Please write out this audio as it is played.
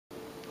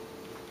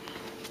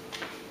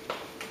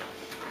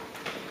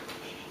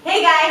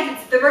Hey guys,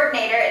 it's the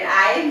Bertinator and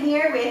I am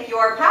here with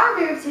your power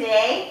move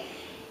today,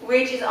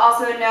 which is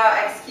also a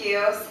no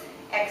excuse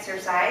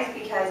exercise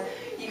because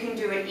you can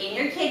do it in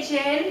your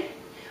kitchen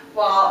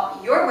while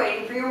you're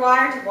waiting for your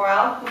water to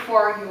boil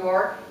before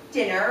your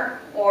dinner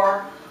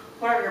or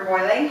whatever you're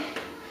boiling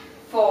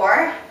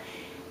for.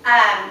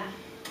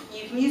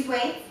 You can use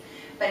weights,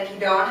 but if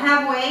you don't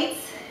have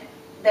weights,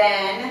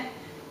 then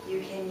you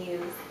can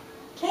use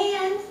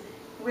cans,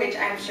 which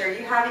I'm sure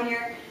you have in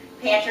your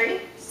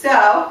pantry.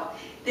 So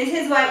this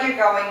is what you're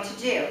going to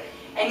do.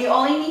 And you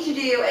only need to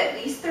do at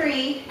least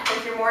 3.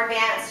 If you're more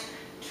advanced,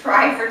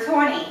 try for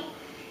 20.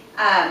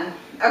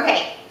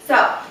 Okay,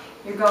 so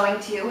you're going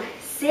to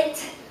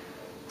sit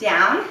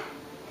down.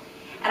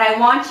 And I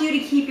want you to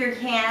keep your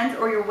hands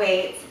or your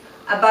weights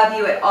above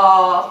you at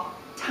all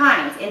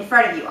times, in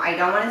front of you. I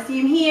don't want to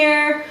see them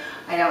here.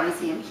 I don't want to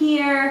see them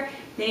here.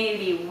 They need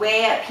to be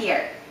way up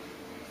here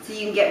so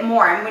you can get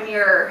more. And when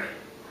your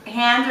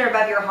hands are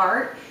above your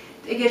heart,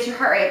 it gets your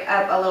heart rate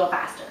up a little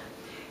faster.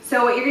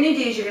 So what you're going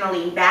to do is you're going to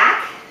lean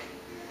back,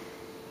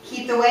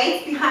 keep the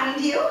weights behind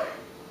you,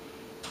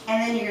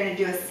 and then you're going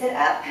to do a sit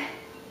up,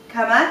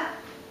 come up,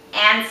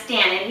 and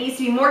stand. And it needs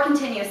to be more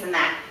continuous than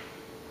that.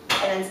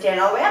 And then stand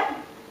all the way up,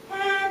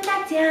 and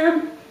back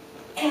down,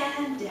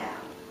 and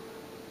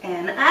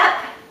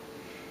up,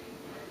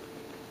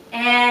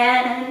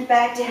 and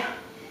back down.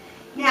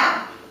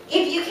 Now,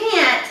 if you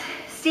can't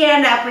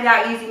stand up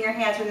without using your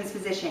hands from this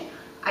position,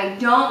 I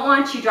don't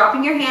want you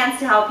dropping your hands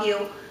to help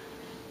you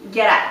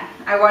get up.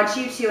 I want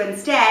you to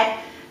instead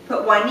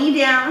put one knee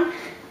down,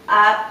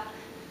 up,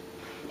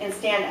 and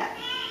stand up.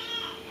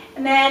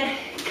 And then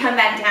come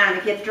back down.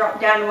 If you have to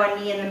drop down to one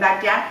knee and then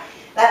back down,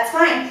 that's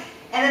fine.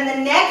 And then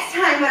the next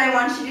time what I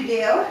want you to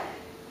do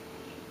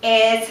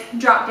is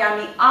drop down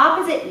the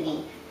opposite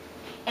knee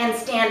and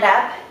stand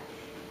up,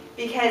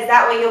 because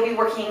that way you'll be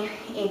working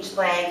each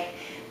leg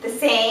the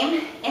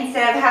same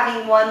instead of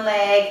having one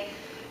leg,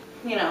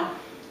 you know,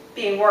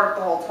 being worked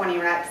the whole 20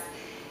 reps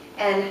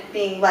and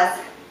being less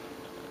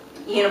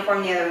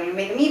uniform the other one. You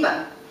make them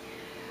even.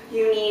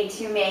 You need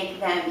to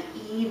make them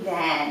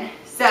even.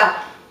 So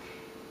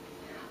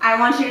I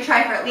want you to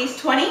try for at least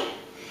 20,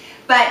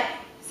 but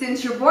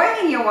since you're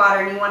boiling your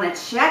water and you want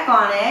to check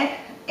on it,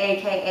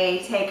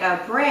 aka take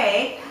a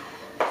break,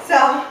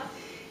 so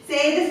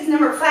say this is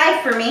number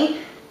 5 for me,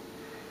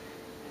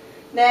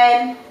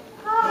 then,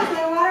 oh, is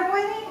my water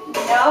boiling?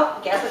 No,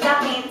 guess what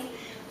that means?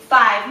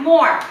 5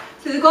 more.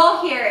 So the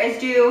goal here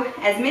is do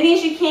as many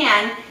as you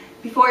can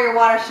before your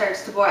water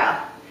starts to boil.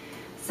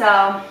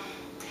 So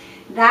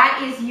that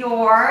is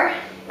your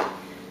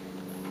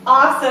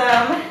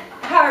awesome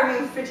power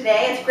move for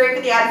today. It's great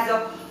for the abs. It's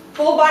a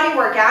full body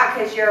workout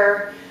because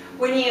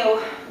when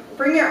you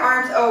bring your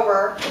arms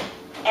over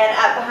and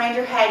up behind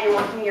your head, you're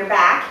working your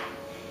back.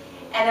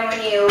 And then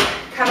when you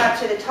come up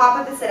to the top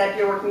of the sit-up,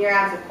 you're working your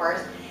abs, of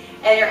course.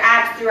 And your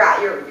abs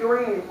throughout. You're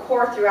working your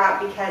core throughout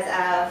because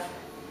of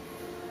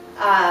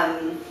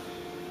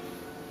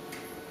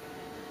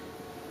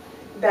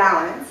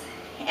balance.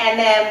 And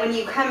then when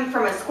you come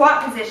from a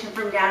squat position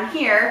from down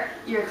here,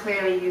 you're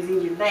clearly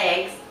using your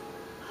legs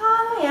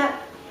all the way up.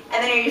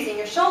 And then you're using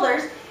your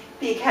shoulders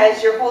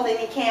because you're holding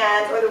the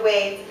cans or the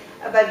weights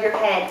above your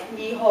head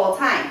the whole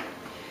time.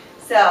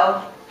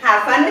 So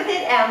have fun with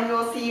it, and we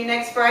will see you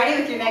next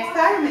Friday with your next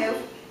power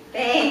move.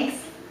 Thanks.